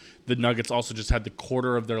game. The Nuggets also just had the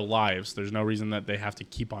quarter of their lives. There's no reason that they have to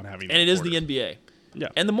keep on having. And it is the NBA. Yeah.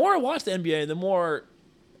 And the more I watch the NBA, the more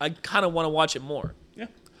I kind of want to watch it more. Yeah.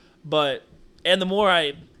 And the more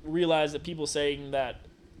I realize that people saying that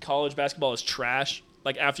college basketball is trash,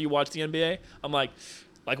 after you watch the NBA, I'm like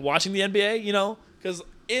watching the NBA, because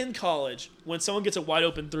in college, when someone gets a wide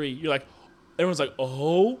open 3, you're like, everyone's like,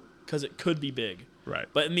 oh, because it could be big. Right.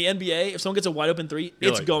 But in the NBA, if someone gets a wide open 3,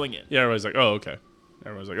 it's going in. Yeah, everybody's like, oh, okay.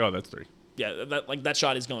 Everyone's like, oh, that's 3. Yeah, that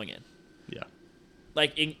shot is going in. Yeah.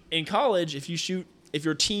 In college, if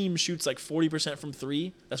your team shoots 40% from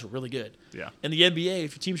 3, that's really good. Yeah. In the NBA,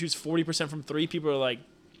 if your team shoots 40% from 3, people are like,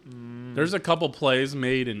 There's a couple plays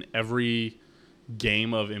made in every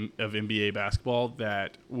game of NBA basketball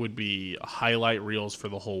that would be highlight reels for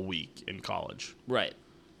the whole week in college. right.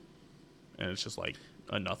 And it's just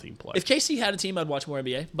a nothing play. If KC had a team, I'd watch more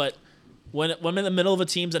NBA. But when I'm in the middle of a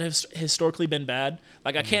teams that have historically been bad,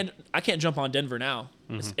 I can't jump on Denver now.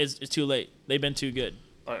 It's too late. They've been too good.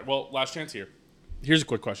 All right, well, last chance here. Here's a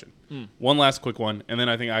quick question. One last quick one, and then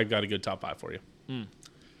I think I've got a good top 5 for you.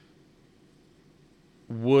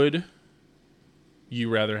 Would you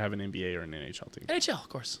rather have an NBA or an NHL team? NHL, of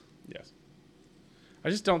course. Yes. I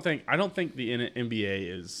don't think the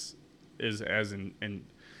NBA is as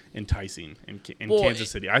enticing in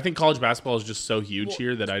Kansas City. I think college basketball is just so huge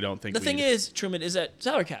here that I don't think the thing is, Truman, is that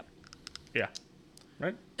salary cap. Yeah.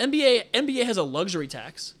 Right? NBA has a luxury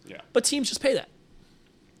tax. Yeah. But teams just pay that.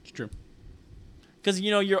 It's true. Because,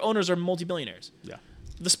 your owners are multimillionaires. Yeah.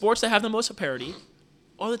 The sports that have the most parity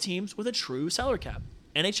are the teams with a true salary cap.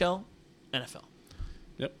 NHL, NFL.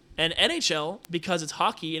 Yep. And NHL, because it's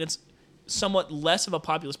hockey and it's somewhat less of a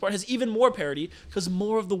popular sport, has even more parity because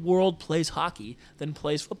more of the world plays hockey than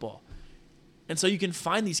plays football. And so you can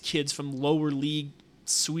find these kids from lower league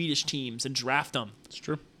Swedish teams and draft them. It's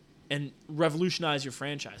true. And revolutionize your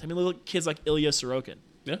franchise. I mean, look at kids like Ilya Sorokin,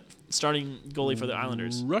 Yeah. starting goalie for the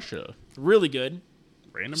Islanders. Russia. Really good.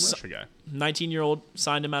 Random Russia guy. 19-year-old,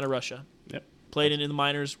 signed him out of Russia. Yep. Played in the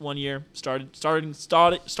minors 1 year.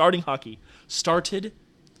 Starting hockey.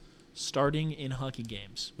 Starting in hockey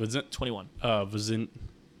games. Vincent. 21.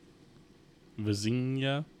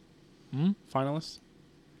 Vizinha. Finalist.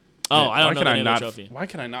 Oh, Yeah, I don't know the name of the trophy. Why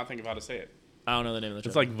can I not think of how to say it? I don't know the name of the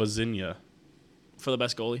It's trophy. like Vizinha. For the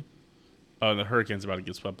best goalie, The Hurricanes about to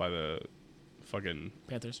get swept by the fucking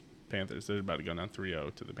Panthers. Panthers. They're about to go down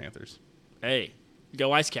 3-0 to the Panthers. Hey,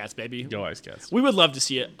 go Ice Cats, baby. Go Ice Cats. We would love to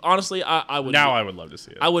see it. Honestly, I would. I would love to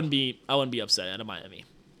see it. I wouldn't be upset at a Miami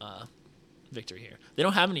victory here. They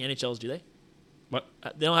don't have any NHLs, do they? What?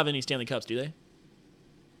 They don't have any Stanley Cups, do they?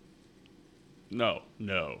 No.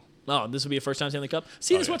 Oh, this would be a first-time Stanley Cup?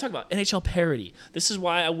 See, this is what I talk about. NHL parity. This is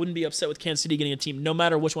why I wouldn't be upset with Kansas City getting a team, no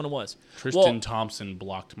matter which one it was. Tristan Thompson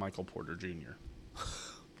blocked Michael Porter Jr.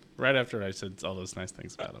 right after I said all those nice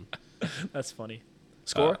things about him. That's funny.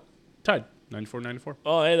 Score? Tied. 94-94.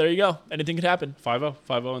 Oh, hey, there you go. Anything could happen. 5-0.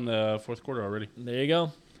 5-0 in the fourth quarter already. There you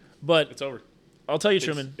go. But It's over. I'll tell you,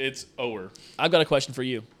 Truman, It's over. I've got a question for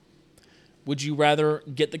you. Would you rather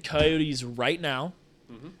get the Coyotes right now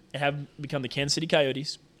and have become the Kansas City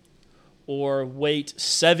Coyotes, or wait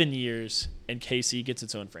 7 years and KC gets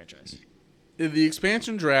its own franchise? The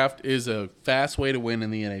expansion draft is a fast way to win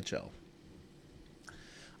in the NHL.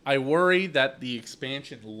 I worry that the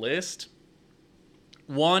expansion list,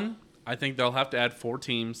 I think they'll have to add 4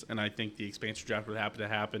 teams, and I think the expansion draft would have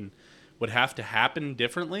to happen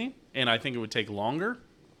differently, and I think it would take longer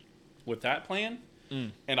with that plan.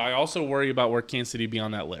 And I also worry about where Kansas City be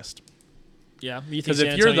on that list. Yeah, you think Because San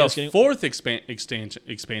if you're the Antonio's fourth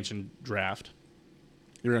expansion draft,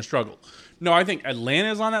 you're going to struggle. No, I think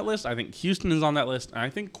Atlanta is on that list. I think Houston is on that list. And I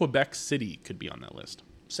think Quebec City could be on that list.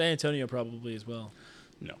 San Antonio probably as well.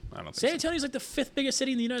 No, I don't think San so. Antonio's like the 5th biggest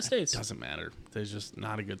city in the United States. Doesn't matter. There's just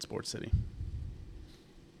not a good sports city.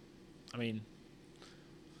 I mean,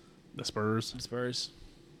 The Spurs.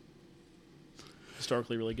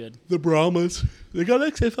 Historically really good. The Brahmas. They got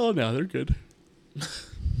XFL now. They're good.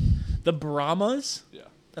 The Brahmas? Yeah.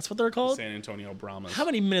 That's what they're called? San Antonio Brahmas. How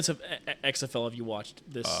many minutes of XFL have you watched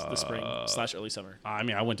this spring / early summer? I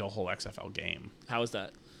mean, I went to a whole XFL game. How is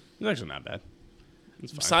that? It was actually not bad.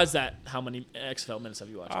 It's fine. Besides that, how many XFL minutes have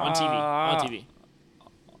you watched? On TV. On TV.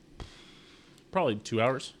 Probably 2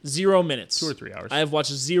 hours. 0 minutes. 2 or 3 hours. I have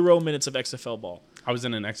watched 0 minutes of XFL ball. I was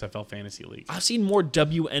in an XFL fantasy league. I've seen more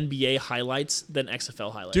WNBA highlights than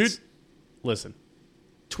XFL highlights. Dude, listen.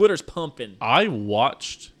 Twitter's pumping. I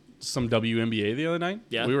watched some WNBA the other night.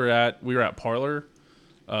 Yeah. We were at Parlor.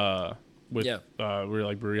 We Yeah. were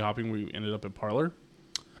like brewery hopping. We ended up at Parlor.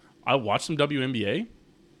 I watched some WNBA.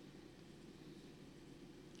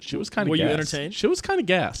 She was kind of. Were gas. you entertained? She was kind of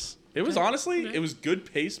gas. It was honestly, it was good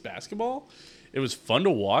paced basketball. It was fun to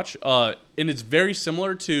watch. And it's very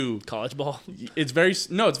similar to College ball. It's very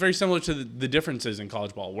similar to the differences in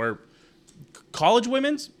college ball, where college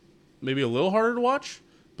women's maybe a little harder to watch,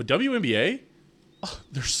 but WNBA,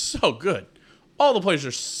 they're so good. All the players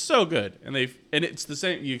are so good, and it's the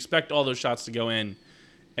same. You expect all those shots to go in,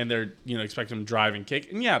 and they're expect them to drive and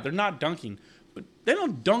kick, and yeah, they're not dunking, but they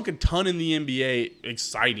don't dunk a ton in the NBA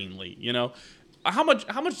excitingly. How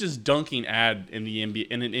much does dunking add in the NBA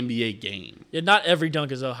in an NBA game? Yeah, not every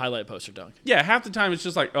dunk is a highlight poster dunk. Yeah, half the time it's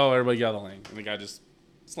just like, oh, everybody get out of the lane, and the guy just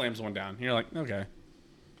slams one down. And you're like, okay,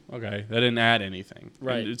 that didn't add anything.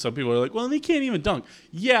 Right. And so people are like, well, they can't even dunk.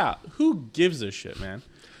 Yeah, who gives a shit, man?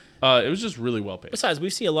 It was just really well paced. Besides, we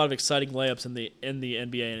see a lot of exciting layups in the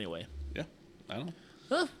NBA anyway. Yeah, I don't know.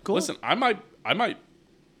 Oh, cool. Listen,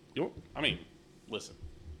 listen.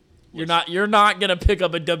 You're not gonna pick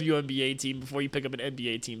up a WNBA team before you pick up an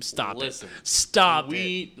NBA team. Stop Listen, it. Stop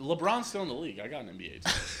it. LeBron's still in the league. I got an NBA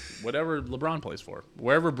team. Whatever LeBron plays for,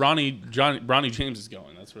 wherever Bronny James is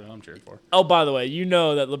going, that's what I'm cheering for. Oh, by the way, you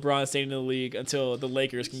know that LeBron's staying in the league until the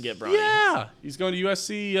Lakers can get Bronny. Yeah, he's going to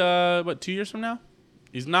USC. 2 years from now?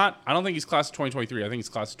 He's not. I don't think he's class of 2023. I think he's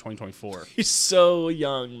class of 2024. He's so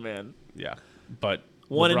young, man. Yeah, but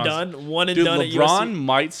One and LeBron's- done. One and Dude, done LeBron at USC.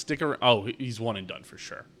 might stick around. Oh, he's one and done for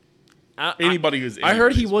sure. I Anybody who's heard he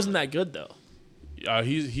anybody's wasn't that good though.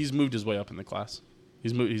 He's moved his way up in the class.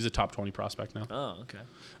 He's a top 20 prospect now. Oh,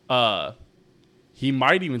 okay. He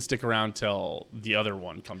might even stick around till the other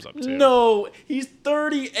one comes up too. No, he's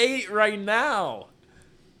 38 right now.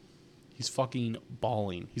 He's fucking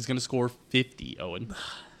balling. He's gonna score 50, Owen.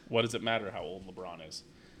 What does it matter how old LeBron is?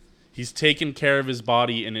 He's taken care of his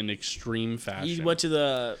body in an extreme fashion. He went to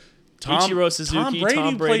the Ichiro Suzuki.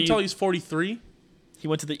 Tom Brady played till he's 43. He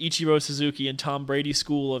went to the Ichiro Suzuki and Tom Brady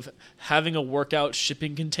school of having a workout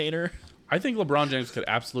shipping container. I think LeBron James could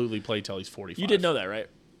absolutely play till he's 45. You did know that, right?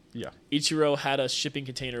 Yeah. Ichiro had a shipping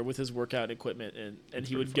container with his workout equipment, and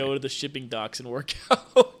he would go to the shipping docks and work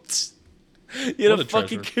out. He had What a a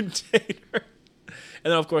fucking treasure. container.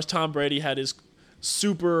 And then, of course, Tom Brady had his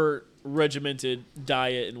super regimented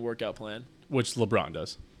diet and workout plan. Which LeBron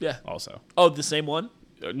does. Yeah. Also. Oh, the same one?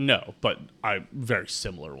 No, but very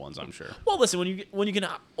similar ones, I'm sure. Well, listen, when you can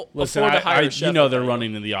Listen, afford to hire a chef, you know they're like,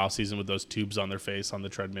 running in the off season with those tubes on their face on the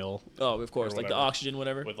treadmill. Oh, of course, like the whatever. oxygen,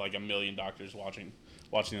 whatever. With like a million doctors watching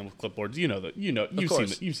them with clipboards. You know that.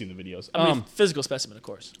 You've seen the videos. I mean, physical specimen, of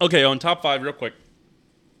course. Okay, on top 5 real quick.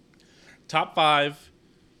 Top 5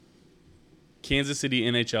 Kansas City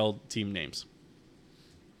NHL team names.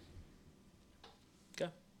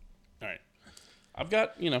 Okay. All right. I've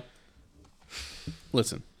got,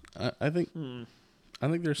 listen, I think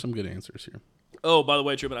there's some good answers here. Oh, by the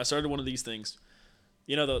way, Truman, I started one of these things.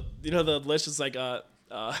 You know the list is like the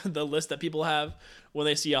list that people have when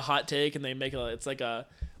they see a hot take and they make it's like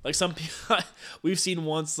some people we've seen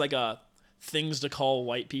once like things to call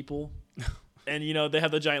white people, and they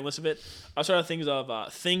have the giant list of it. I started things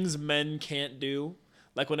of things men can't do.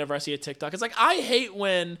 Like whenever I see a TikTok, it's like I hate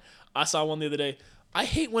when I saw one the other day. I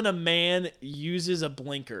hate when a man uses a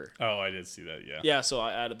blinker. Oh, I did see that, yeah. Yeah, so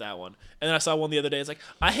I added that one. And then I saw one the other day. It's like,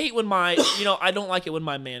 I hate when I don't like it when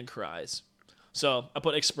my man cries. So I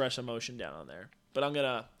put express emotion down on there. But I'm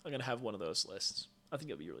gonna have one of those lists. I think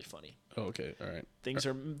it'll be really funny. Oh, okay, all right. Things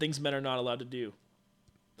men are not allowed to do.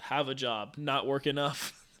 Have a job, not work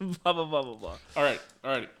enough. Blah blah blah blah blah. All right.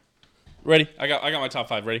 Ready? I got my top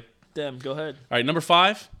 5 ready. Damn, go ahead. All right, number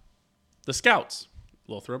 5, the Scouts.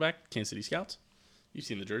 Little throwback, Kansas City Scouts. You've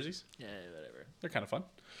seen the jerseys. Yeah, whatever. They're kind of fun.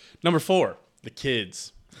 Number 4, the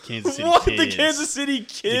Kids. The Kansas City What? Kids. The Kansas City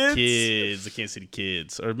Kids? The Kansas City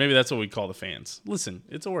Kids. Or maybe that's what we call the fans. Listen,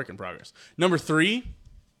 it's a work in progress. Number 3,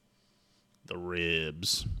 the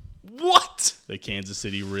Ribs. What? The Kansas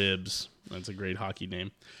City Ribs. That's a great hockey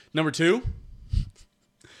name. Number 2,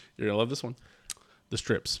 you're going to love this one. The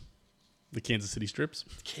Strips. The Kansas City Strips.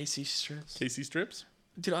 KC Strips. KC Strips.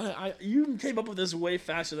 Dude, you came up with this way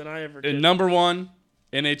faster than I ever did. And number 1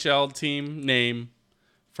 NHL team name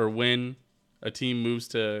for when a team moves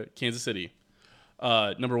to Kansas City.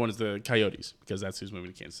 Number 1 is the Coyotes, because that's who's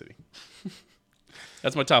moving to Kansas City.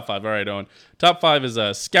 That's my top 5. All right, Owen. Top 5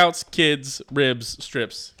 is Scouts, Kids, Ribs,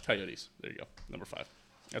 Strips, Coyotes. There you go. Number 5.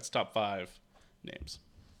 That's top 5 names.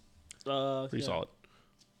 Pretty solid.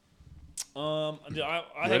 I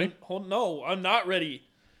Ready? No, I'm not ready.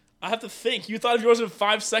 I have to think. You thought of yours in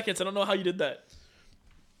 5 seconds. I don't know how you did that.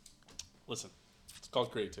 Listen. It's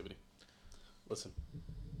called creativity. Listen.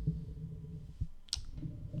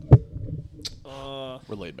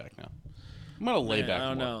 We're laid back now. I'm going to lay back I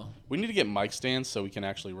don't more. know. We need to get mic stands so we can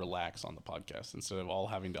actually relax on the podcast instead of all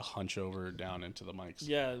having to hunch over down into the mics.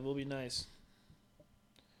 Yeah, it will be nice.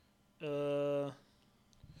 What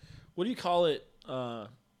do you call it? Oh,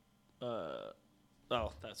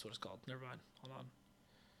 that's what it's called. Never mind. Hold on.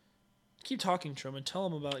 Keep talking, Truman. Tell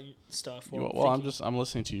them about stuff. I'm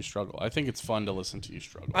listening to you struggle. I think it's fun to listen to you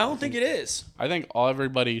struggle. I don't think it is. I think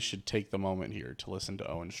everybody should take the moment here to listen to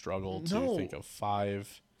Owen struggle to think of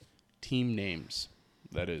 5 team names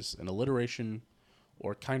that is an alliteration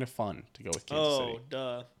or kind of fun to go with Kansas City. Oh,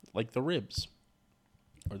 duh. Like the Ribs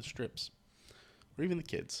or the Strips or even the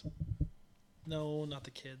Kids No, not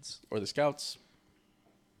the Kids. or the Scouts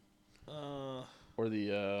Uh, or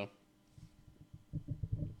they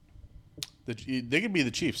could be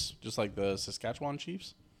the Chiefs, just like the Saskatchewan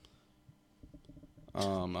Chiefs.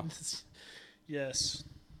 yes.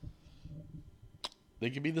 They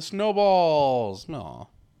could be the Snowballs. No,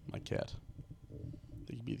 my cat.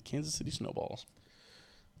 They could be the Kansas City Snowballs.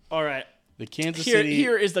 All right. The Kansas City.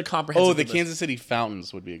 Here is the comprehensive. Oh, the list. Kansas City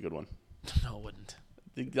Fountains would be a good one. No, it wouldn't.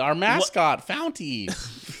 Our mascot, Founty.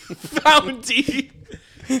 Founty.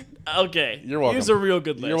 Okay. You're welcome. Here's a real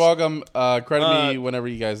good list. You're welcome. Credit me whenever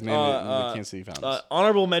you guys name it the Kansas City Fountains.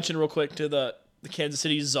 Honorable mention real quick to the Kansas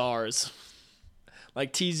City Czars.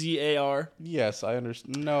 Like TZAR. Yes, I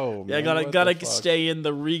understand. No, Yeah, man, gotta stay in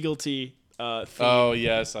the regalty theme. Oh,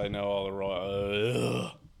 yes, I know all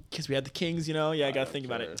the Because we had the Kings, you know. Yeah, I got to think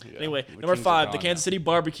about fair, it. yeah. Anyway, The number Kings are 5, the gone Kansas now. City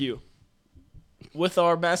Barbecue. With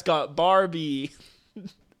our mascot, Barbie.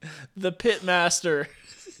 The Pit Master.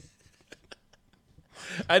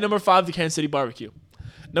 At number 5, the Kansas City Barbecue.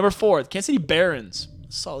 Number 4, the Kansas City Barons.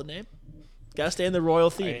 Solid name. Gotta stay in the royal I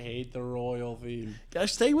theme. hate the royal theme. Gotta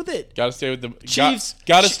stay with it. Gotta stay with the Chiefs.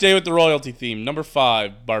 Gotta stay with the royalty theme. Number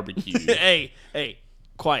 5, barbecue. Hey,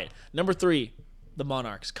 quiet. Number 3, the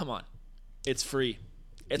Monarchs. Come on. It's free.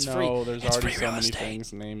 It's free. No, there's It's already free so real many estate.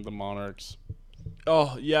 things named the Monarchs.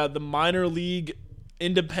 Oh, yeah, the minor league,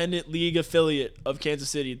 independent league affiliate of Kansas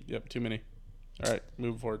City. Yep, too many. All right,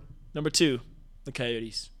 moving forward. Number 2, the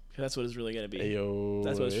Coyotes. That's what it's really going to be. Ayo,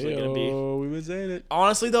 That's what it's really gonna be. We've been saying it.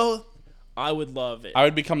 Honestly, though, I would love it. I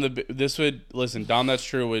would become listen, Dahm, that's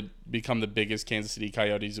true, would become the biggest Kansas City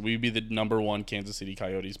Coyotes. We'd be the number 1 Kansas City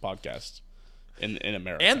Coyotes podcast in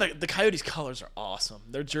America. And the Coyotes' colors are awesome.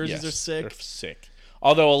 Their jerseys are sick. They're sick.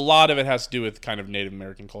 Although a lot of it has to do with kind of Native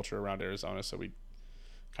American culture around Arizona, so we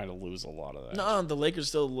kind of lose a lot of that. No, the Lakers are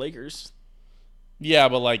still the Lakers. Yeah,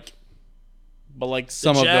 but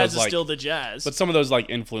some The of Jazz those is like, still the Jazz. but some of those like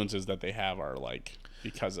influences that they have are like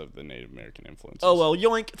because of the Native American influences. Oh well,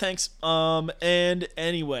 yoink. Thanks. And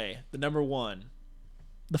anyway, the number 1,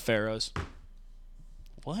 the Pharaohs.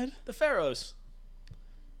 What? The Pharaohs.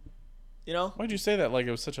 You know, Why'd you say that like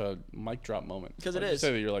it was such a mic drop moment? because it Why'd you is.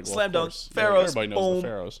 say that you're like, well, Slam of dunk. course. Yeah, Pharaohs. everybody knows Boom. the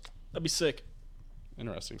Pharaohs. That'd be sick.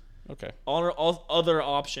 Interesting. Okay. All other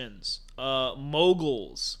options: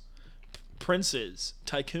 moguls, princes,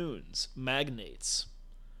 tycoons, magnates.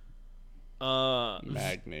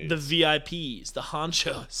 Magnates. The VIPs, the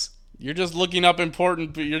honchos, You're just looking up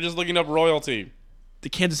important. You're just looking up royalty. the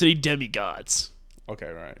Kansas City demigods, Okay,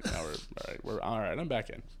 all right. Now we're all right. I'm back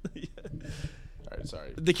in. All right,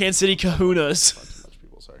 sorry. the Kansas City Kahunas, Not too much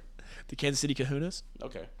people. Sorry. the Kansas City Kahunas.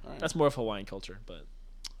 Okay. All right. That's more of Hawaiian culture, but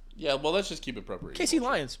Yeah. Well, let's just keep it appropriate. KC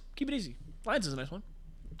Lions, keep it easy. Lions is a nice one.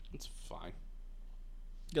 It's fine.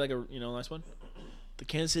 Get like a nice one. The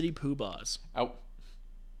Kansas City Poobahs,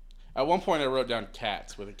 At one point, I wrote down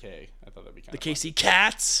cats with a K. I thought that'd be kind the of KC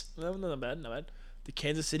Cats. No, not bad, not bad. The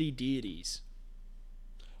Kansas City Deities.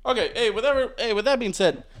 Okay. Hey, with that being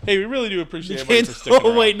said, hey, we really do appreciate everybody for sticking around.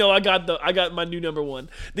 Oh wait, no, I got my new number 1.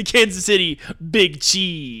 The Kansas City Big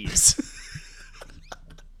Cheese.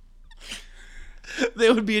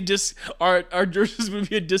 They would be our jerseys would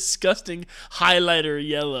be a disgusting highlighter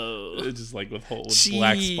yellow. It's just like with Cheese.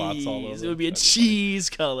 black spots all over. It would be a That'd cheese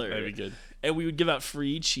color. That'd be good. And we would give out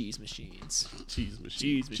free cheese machines. Cheese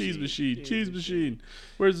machine. Cheese machine. Cheese machine. Cheese Cheese machine.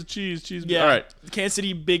 Where's the cheese? Cheese. Yeah. All right. Kansas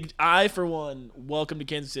City Big. I for one welcome to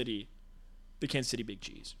Kansas City. The Kansas City Big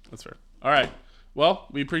Cheese. That's fair. All right. Well,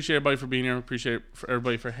 we appreciate everybody for being here. Appreciate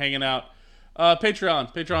everybody for hanging out.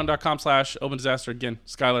 Patreon. Patreon.com/Open Disaster. Again,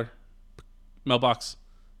 Skylar, Mailbox,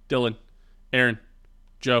 Dylan, Aaron,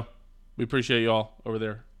 Joe. We appreciate you all over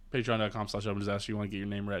there. Patreon.com/Open Disaster. You want to get your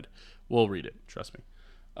name read. We'll read it. Trust me.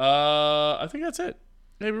 I think that's it.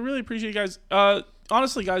 Hey, we really appreciate you guys.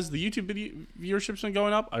 Honestly, guys, the YouTube video viewership's been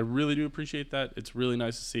going up. I really do appreciate that. It's really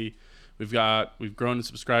nice to see. We've grown in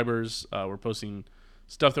subscribers. We're posting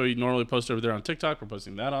stuff that we normally post over there on TikTok. We're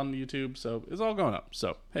posting that on YouTube. So it's all going up.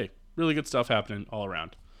 So, hey, really good stuff happening all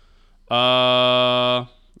around.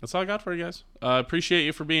 That's all I got for you guys. Appreciate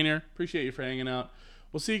you for being here. Appreciate you for hanging out.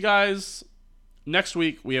 We'll see you guys next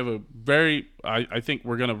week. We have I think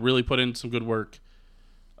we're going to really put in some good work.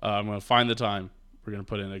 I'm going to find the time. We're going to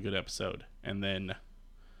put in a good episode. And then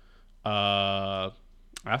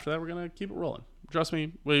after that, we're going to keep it rolling. Trust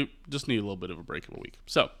me, we just need a little bit of a break of a week.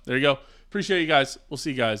 So, there you go. Appreciate you guys. We'll see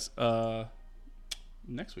you guys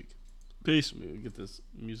next week. Peace. Let me get this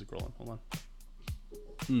music rolling. Hold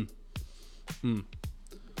on.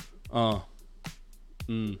 Ooh.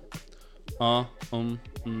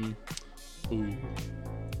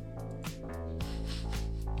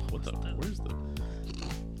 What the? Where's the?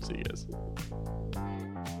 See you guys.